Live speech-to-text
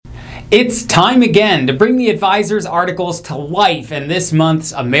It's time again to bring the advisor's articles to life in this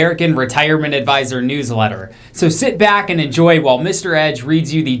month's American Retirement Advisor newsletter. So sit back and enjoy while Mr. Edge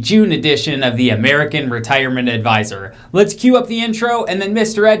reads you the June edition of the American Retirement Advisor. Let's cue up the intro, and then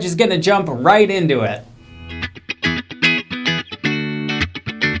Mr. Edge is going to jump right into it.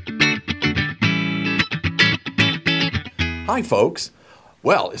 Hi, folks.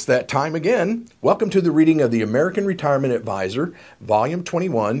 Well, it's that time again. Welcome to the reading of the American Retirement Advisor, Volume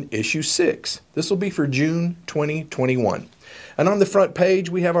 21, Issue 6. This will be for June 2021. And on the front page,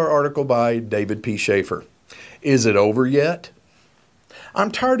 we have our article by David P. Schaefer. Is it over yet?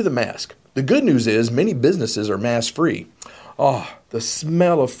 I'm tired of the mask. The good news is many businesses are mask-free. Oh, the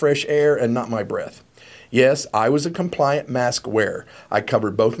smell of fresh air and not my breath. Yes, I was a compliant mask wearer. I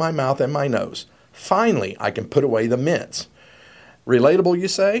covered both my mouth and my nose. Finally, I can put away the mints. Relatable, you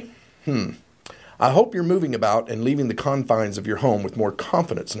say? I hope you're moving about and leaving the confines of your home with more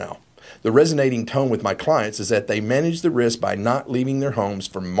confidence now. The resonating tone with my clients is that they managed the risk by not leaving their homes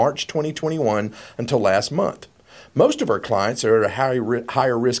from March 2021 until last month. Most of our clients are at a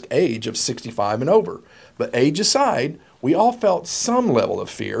higher risk age of 65 and over. But age aside, we all felt some level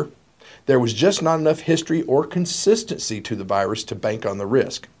of fear. There was just not enough history or consistency to the virus to bank on the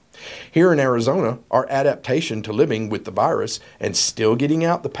risk. Here in Arizona, our adaptation to living with the virus and still getting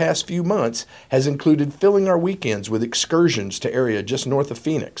out the past few months has included filling our weekends with excursions to area just north of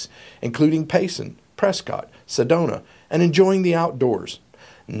Phoenix, including Payson, Prescott, Sedona, and enjoying the outdoors.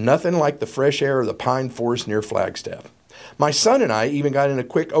 Nothing like the fresh air of the pine forest near Flagstaff. My son and I even got in a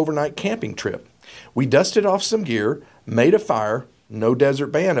quick overnight camping trip. We dusted off some gear, made a fire, no desert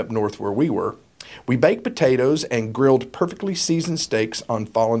band up north where we were. We baked potatoes and grilled perfectly seasoned steaks on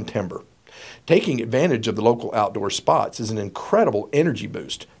fallen timber. Taking advantage of the local outdoor spots is an incredible energy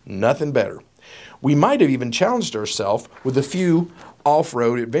boost. Nothing better. We might have even challenged ourselves with a few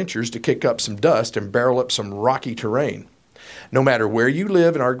off-road adventures to kick up some dust and barrel up some rocky terrain. No matter where you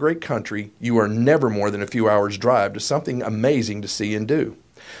live in our great country, you are never more than a few hours' drive to something amazing to see and do.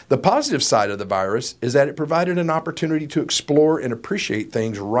 The positive side of the virus is that it provided an opportunity to explore and appreciate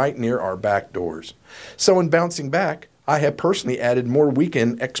things right near our back doors. So in bouncing back, I have personally added more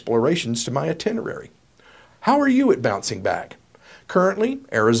weekend explorations to my itinerary. How are you at bouncing back? Currently,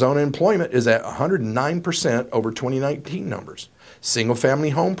 Arizona employment is at 109% over 2019 numbers.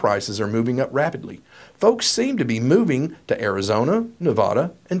 Single-family home prices are moving up rapidly. Folks seem to be moving to Arizona,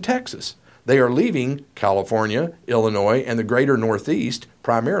 Nevada, and Texas. They are leaving California, Illinois, and the greater Northeast,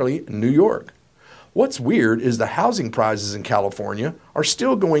 primarily New York. What's weird is the housing prices in California are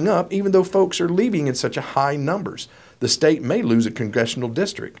still going up even though folks are leaving in such a high numbers. The state may lose a congressional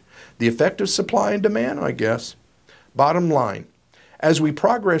district. The effect of supply and demand, I guess. Bottom line, as we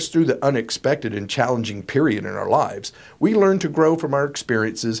progress through the unexpected and challenging period in our lives, we learn to grow from our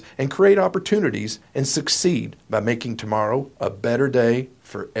experiences and create opportunities and succeed by making tomorrow a better day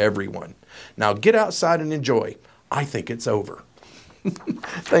for everyone. Now get outside and enjoy. I think it's over.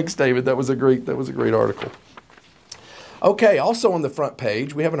 Thanks, David. That was a great article. Okay, also on the front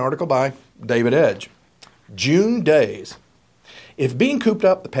page, we have an article by David Edge. June days. If being cooped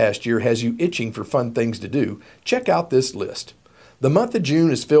up the past year has you itching for fun things to do, check out this list. The month of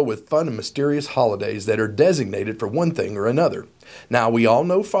June is filled with fun and mysterious holidays that are designated for one thing or another. Now, we all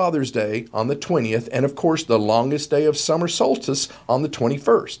know Father's Day on the 20th and, of course, the longest day of summer solstice on the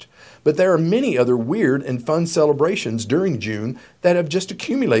 21st. But there are many other weird and fun celebrations during June that have just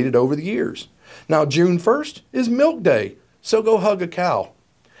accumulated over the years. Now, June 1st is Milk Day, so go hug a cow.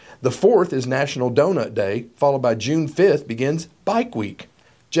 The 4th is National Donut Day, followed by June 5th begins Bike Week.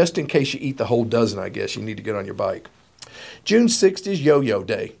 Just in case you eat the whole dozen, I guess, you need to get on your bike. June 6th is Yo-Yo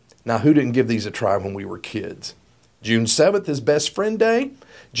Day. Now, who didn't give these a try when we were kids? June 7th is Best Friend Day.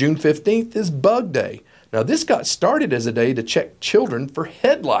 June 15th is Bug Day. Now, this got started as a day to check children for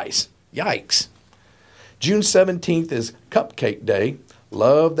head lice. Yikes. June 17th is Cupcake Day.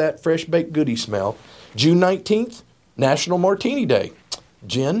 Love that fresh baked goodie smell. June 19th, National Martini Day.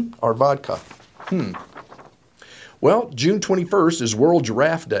 Gin or vodka? Well, June 21st is World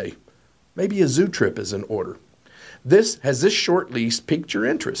Giraffe Day. Maybe a zoo trip is in order. This short list piqued your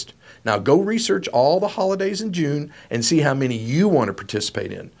interest? Now go research all the holidays in June and see how many you want to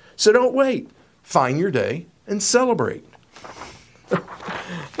participate in. So don't wait. Find your day and celebrate.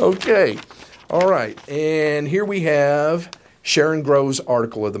 Okay. All right. And here we have Sharon Grove's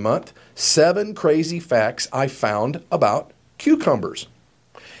article of the month, 7 Crazy Facts I Found About Cucumbers.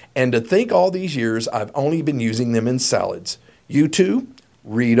 And to think all these years I've only been using them in salads. You too?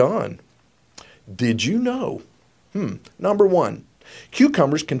 Read on. Did you know? Number 1,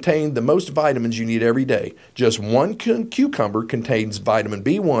 Cucumbers contain the most vitamins you need every day. Just one cucumber contains vitamin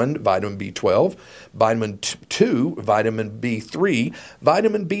B1, vitamin B12, vitamin 2, vitamin B3,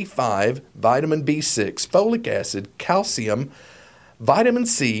 vitamin B5, vitamin B6, folic acid, calcium, vitamin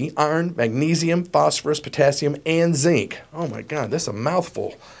C, iron, magnesium, phosphorus, potassium, and zinc. Oh my God, that's a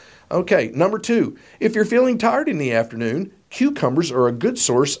mouthful. Okay, number 2, if you're feeling tired in the afternoon, cucumbers are a good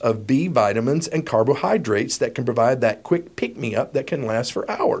source of B vitamins and carbohydrates that can provide that quick pick-me-up that can last for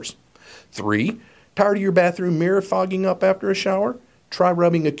hours. 3, tired of your bathroom mirror fogging up after a shower? Try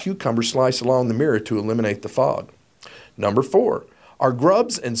rubbing a cucumber slice along the mirror to eliminate the fog. Number 4, are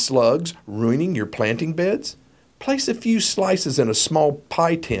grubs and slugs ruining your planting beds? Place a few slices in a small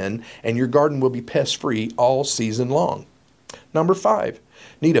pie tin and your garden will be pest-free all season long. Number 5,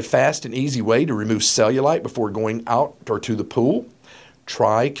 need a fast and easy way to remove cellulite before going out or to the pool?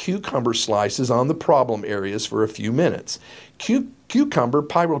 Try cucumber slices on the problem areas for a few minutes. Cucumber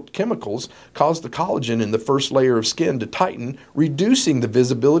pyrochemicals cause the collagen in the first layer of skin to tighten, reducing the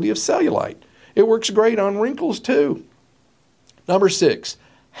visibility of cellulite. It works great on wrinkles too. Number 6,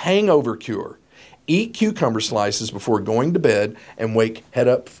 hangover cure. Eat cucumber slices before going to bed and wake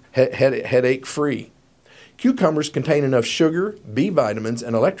headache free. Cucumbers contain enough sugar, B vitamins,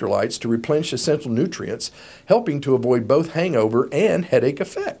 and electrolytes to replenish essential nutrients, helping to avoid both hangover and headache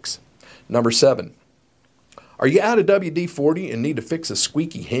effects. Number 7, are you out of WD-40 and need to fix a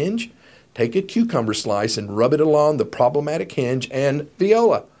squeaky hinge? Take a cucumber slice and rub it along the problematic hinge and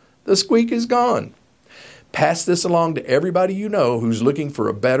voila, the squeak is gone. Pass this along to everybody you know who's looking for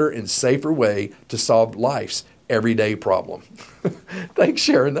a better and safer way to solve life's everyday problem. Thanks,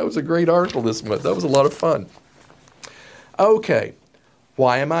 Sharon. That was a great article this month. That was a lot of fun. Okay,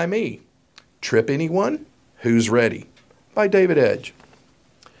 Why Am I Me? Trip anyone? Who's ready? By David Edge.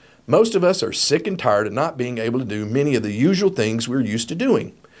 Most of us are sick and tired of not being able to do many of the usual things we're used to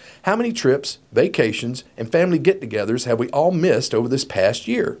doing. How many trips, vacations, and family get-togethers have we all missed over this past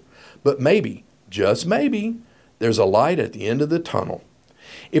year? But maybe, just maybe, there's a light at the end of the tunnel.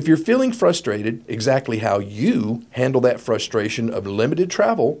 If you're feeling frustrated, exactly how you handle that frustration of limited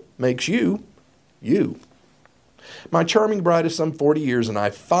travel makes you, you. My charming bride of some 40 years and I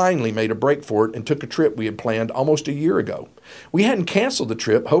finally made a break for it and took a trip we had planned almost a year ago. We hadn't canceled the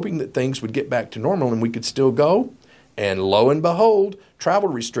trip, hoping that things would get back to normal and we could still go. And lo and behold, travel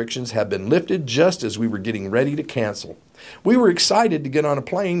restrictions have been lifted just as we were getting ready to cancel. We were excited to get on a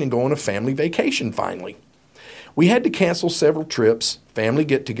plane and go on a family vacation finally. We had to cancel several trips, family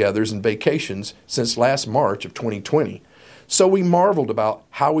get-togethers, and vacations since last March of 2020. So we marveled about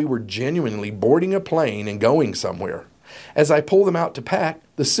how we were genuinely boarding a plane and going somewhere. As I pulled them out to pack,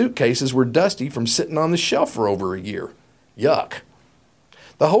 the suitcases were dusty from sitting on the shelf for over a year. Yuck.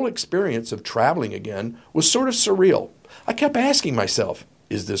 The whole experience of traveling again was sort of surreal. I kept asking myself,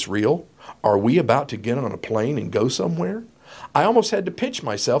 is this real? Are we about to get on a plane and go somewhere? I almost had to pinch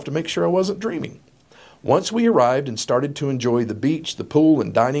myself to make sure I wasn't dreaming. Once we arrived and started to enjoy the beach, the pool,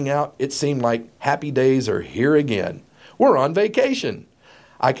 and dining out, it seemed like happy days are here again. We're on vacation.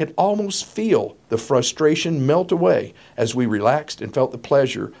 I could almost feel the frustration melt away as we relaxed and felt the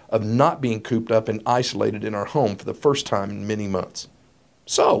pleasure of not being cooped up and isolated in our home for the first time in many months.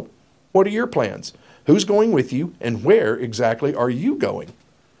 So, what are your plans? Who's going with you, and where exactly are you going?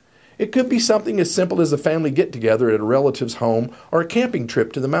 It could be something as simple as a family get-together at a relative's home or a camping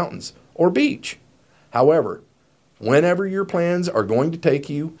trip to the mountains or beach. However, whenever your plans are going to take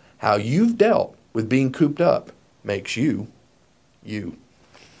you, how you've dealt with being cooped up makes you, you.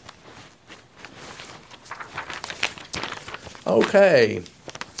 Okay,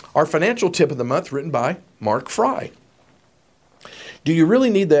 our financial tip of the month written by Mark Fry. Do you really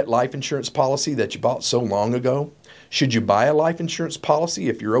need that life insurance policy that you bought so long ago? Should you buy a life insurance policy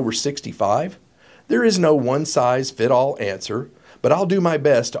if you're over 65? There is no one-size-fit-all answer, but I'll do my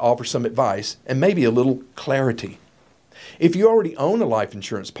best to offer some advice and maybe a little clarity. If you already own a life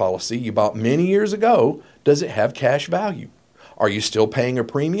insurance policy you bought many years ago, does it have cash value? Are you still paying a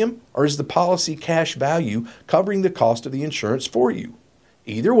premium, or is the policy cash value covering the cost of the insurance for you?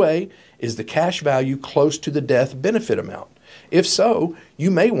 Either way, is the cash value close to the death benefit amount? If so,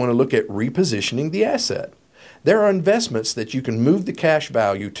 you may want to look at repositioning the asset. There are investments that you can move the cash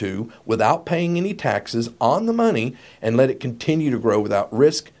value to without paying any taxes on the money and let it continue to grow without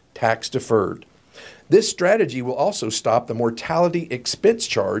risk, tax deferred. This strategy will also stop the mortality expense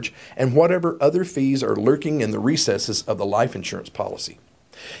charge and whatever other fees are lurking in the recesses of the life insurance policy.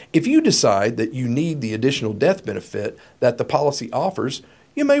 If you decide that you need the additional death benefit that the policy offers,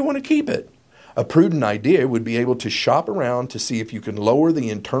 you may want to keep it. A prudent idea would be able to shop around to see if you can lower the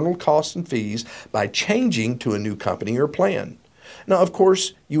internal costs and fees by changing to a new company or plan. Now, of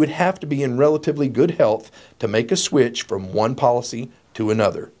course, you would have to be in relatively good health to make a switch from one policy to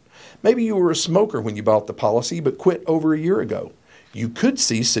another. Maybe you were a smoker when you bought the policy but quit over a year ago. You could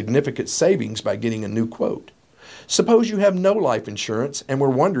see significant savings by getting a new quote. Suppose you have no life insurance and were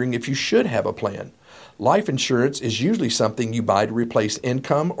wondering if you should have a plan. Life insurance is usually something you buy to replace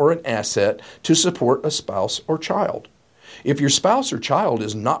income or an asset to support a spouse or child. If your spouse or child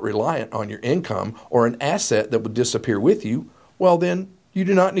is not reliant on your income or an asset that would disappear with you, well then, you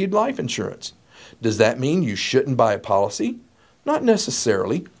do not need life insurance. Does that mean you shouldn't buy a policy? Not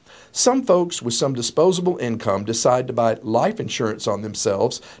necessarily. Some folks with some disposable income decide to buy life insurance on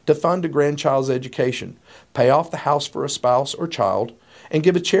themselves to fund a grandchild's education, pay off the house for a spouse or child, and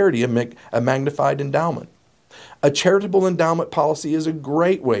give a charity a magnified endowment. A charitable endowment policy is a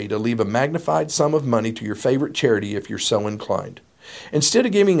great way to leave a magnified sum of money to your favorite charity if you're so inclined. Instead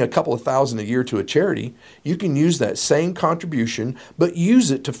of giving a couple of $1,000 a year to a charity, you can use that same contribution but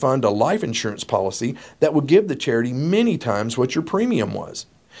use it to fund a life insurance policy that will give the charity many times what your premium was.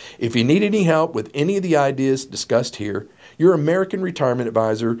 If you need any help with any of the ideas discussed here, your American Retirement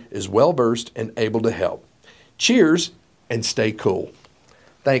Advisor is well versed and able to help. Cheers and stay cool.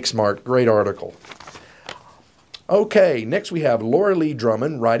 Thanks, Mark. Great article. Okay, next we have Laura Lee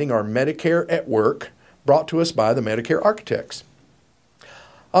Drummond writing our Medicare at Work, brought to us by the Medicare Architects.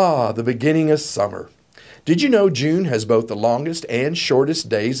 The beginning of summer. Did you know June has both the longest and shortest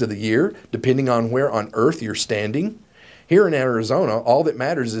days of the year, depending on where on earth you're standing? Here in Arizona, all that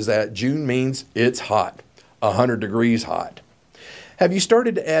matters is that June means it's hot, 100 degrees hot. Have you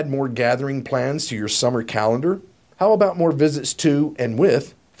started to add more gathering plans to your summer calendar? How about more visits to and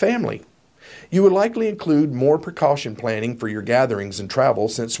with family? You would likely include more precaution planning for your gatherings and travel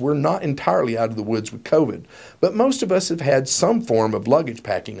since we're not entirely out of the woods with COVID, but most of us have had some form of luggage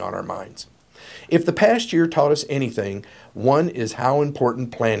packing on our minds. If the past year taught us anything, one is how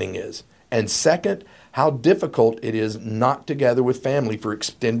important planning is, and second, how difficult it is not to gather with family for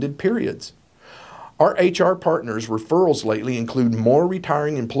extended periods. Our HR partners' referrals lately include more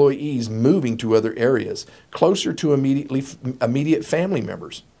retiring employees moving to other areas, closer to immediate family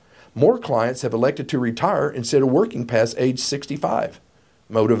members. More clients have elected to retire instead of working past age 65.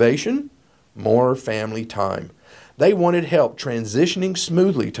 Motivation? More family time. They wanted help transitioning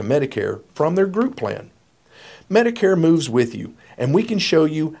smoothly to Medicare from their group plan. Medicare moves with you, and we can show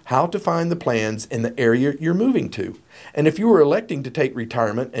you how to find the plans in the area you're moving to. And if you are electing to take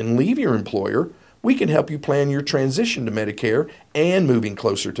retirement and leave your employer, we can help you plan your transition to Medicare and moving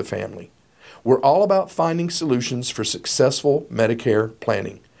closer to family. We're all about finding solutions for successful Medicare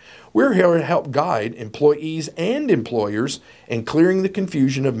planning. We're here to help guide employees and employers in clearing the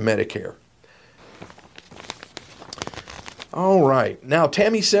confusion of Medicare. All right, now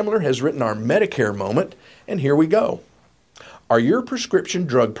Tammy Simler has written our Medicare moment, and here we go. Are your prescription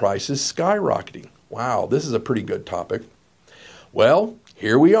drug prices skyrocketing? Wow, this is a pretty good topic. Well,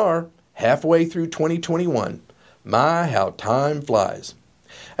 here we are, halfway through 2021. My, how time flies.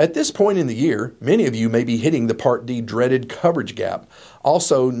 At this point in the year, many of you may be hitting the Part D dreaded coverage gap,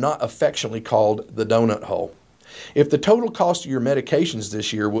 also not affectionately called the donut hole. If the total cost of your medications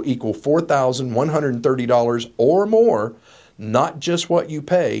this year will equal $4,130 or more, not just what you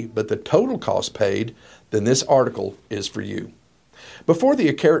pay, but the total cost paid, then this article is for you. Before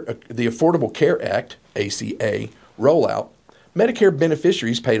the Affordable Care Act, ACA, rollout, Medicare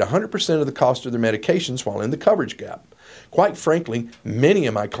beneficiaries paid 100% of the cost of their medications while in the coverage gap. Quite frankly, many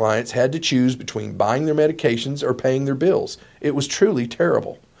of my clients had to choose between buying their medications or paying their bills. It was truly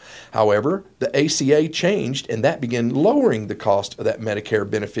terrible. However, the ACA changed and that began lowering the cost that Medicare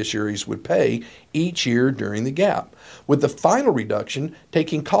beneficiaries would pay each year during the gap, with the final reduction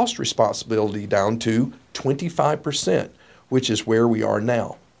taking cost responsibility down to 25%, which is where we are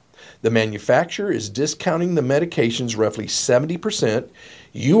now. The manufacturer is discounting the medications roughly 70%,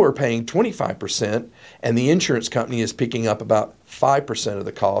 you are paying 25%, and the insurance company is picking up about 5% of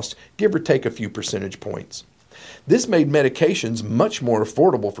the cost, give or take a few percentage points. This made medications much more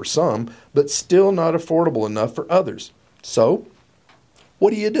affordable for some, but still not affordable enough for others. So,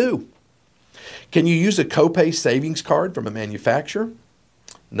 what do? Can you use a copay savings card from a manufacturer?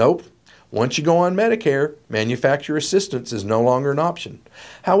 Nope. Once you go on Medicare, manufacturer assistance is no longer an option.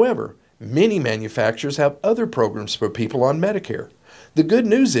 However, many manufacturers have other programs for people on Medicare. The good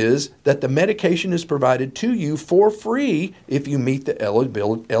news is that the medication is provided to you for free if you meet the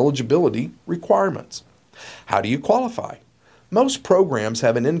eligibility requirements. How do you qualify? Most programs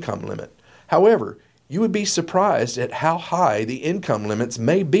have an income limit. However, you would be surprised at how high the income limits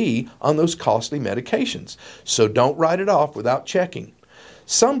may be on those costly medications, so don't write it off without checking.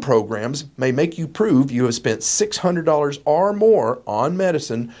 Some programs may make you prove you have spent $600 or more on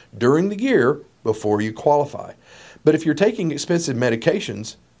medicine during the year before you qualify. But if you're taking expensive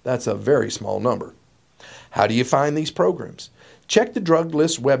medications, that's a very small number. How do you find these programs? Check the drug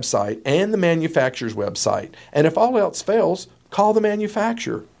list website and the manufacturer's website, and if all else fails, call the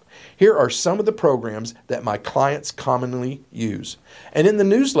manufacturer. Here are some of the programs that my clients commonly use. And in the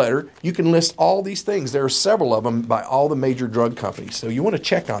newsletter, you can list all these things. There are several of them by all the major drug companies, so you want to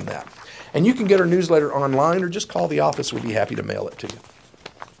check on that. And you can get our newsletter online or just call the office. We'll be happy to mail it to you.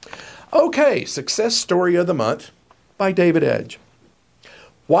 Okay, Success Story of the Month by David Edge.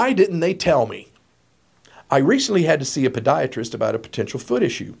 Why didn't they tell me? I recently had to see a podiatrist about a potential foot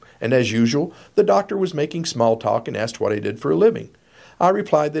issue, and as usual, the doctor was making small talk and asked what I did for a living. I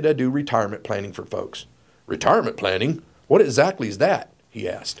replied that I do retirement planning for folks. Retirement planning? What exactly is that? He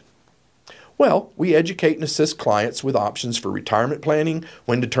asked. Well, we educate and assist clients with options for retirement planning,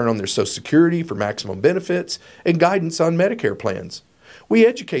 when to turn on their Social Security for maximum benefits, and guidance on Medicare plans. We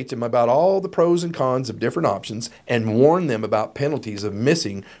educate them about all the pros and cons of different options and warn them about penalties of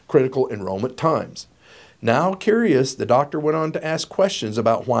missing critical enrollment times. Now curious, the doctor went on to ask questions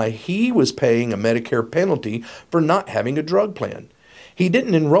about why he was paying a Medicare penalty for not having a drug plan. He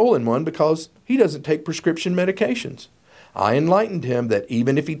didn't enroll in one because he doesn't take prescription medications. I enlightened him that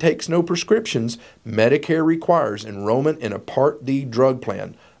even if he takes no prescriptions, Medicare requires enrollment in a Part D drug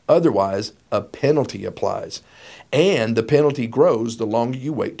plan. Otherwise, a penalty applies. And the penalty grows the longer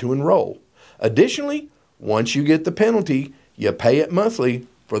you wait to enroll. Additionally, once you get the penalty, you pay it monthly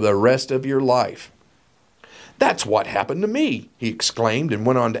for the rest of your life. That's what happened to me, he exclaimed and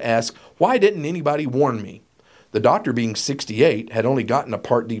went on to ask, why didn't anybody warn me? The doctor, being 68, had only gotten a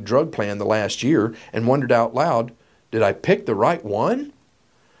Part D drug plan the last year and wondered out loud, did I pick the right one?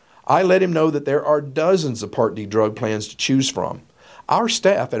 I let him know that there are dozens of Part D drug plans to choose from. Our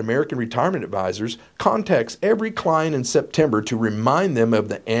staff at American Retirement Advisors contacts every client in September to remind them of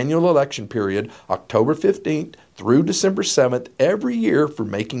the annual election period, October 15th through December 7th, every year for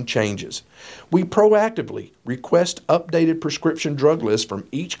making changes. We proactively request updated prescription drug lists from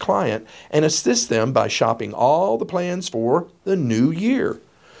each client and assist them by shopping all the plans for the new year.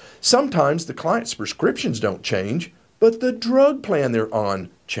 Sometimes the client's prescriptions don't change, but the drug plan they're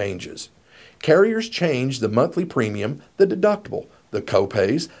on changes. Carriers change the monthly premium, the deductible, the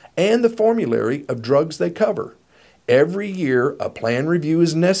copays, and the formulary of drugs they cover. Every year, a plan review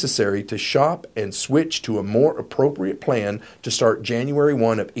is necessary to shop and switch to a more appropriate plan to start January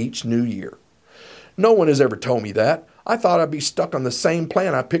 1 of each new year. No one has ever told me that. I thought I'd be stuck on the same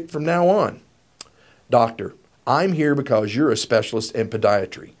plan I picked from now on. Doctor, I'm here because you're a specialist in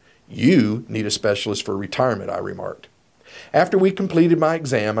podiatry. You need a specialist for retirement, I remarked. After we completed my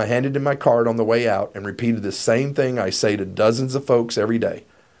exam, I handed him my card on the way out and repeated the same thing I say to dozens of folks every day.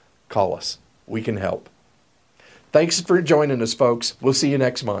 Call us. We can help. Thanks for joining us, folks. We'll see you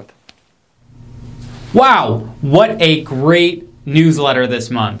next month. Wow, what a great newsletter this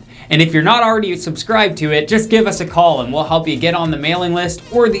month. And if you're not already subscribed to it, just give us a call and we'll help you get on the mailing list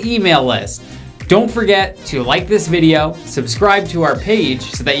or the email list. Don't forget to like this video, subscribe to our page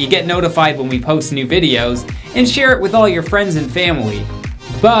so that you get notified when we post new videos, and share it with all your friends and family.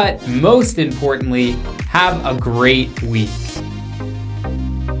 But most importantly, have a great week.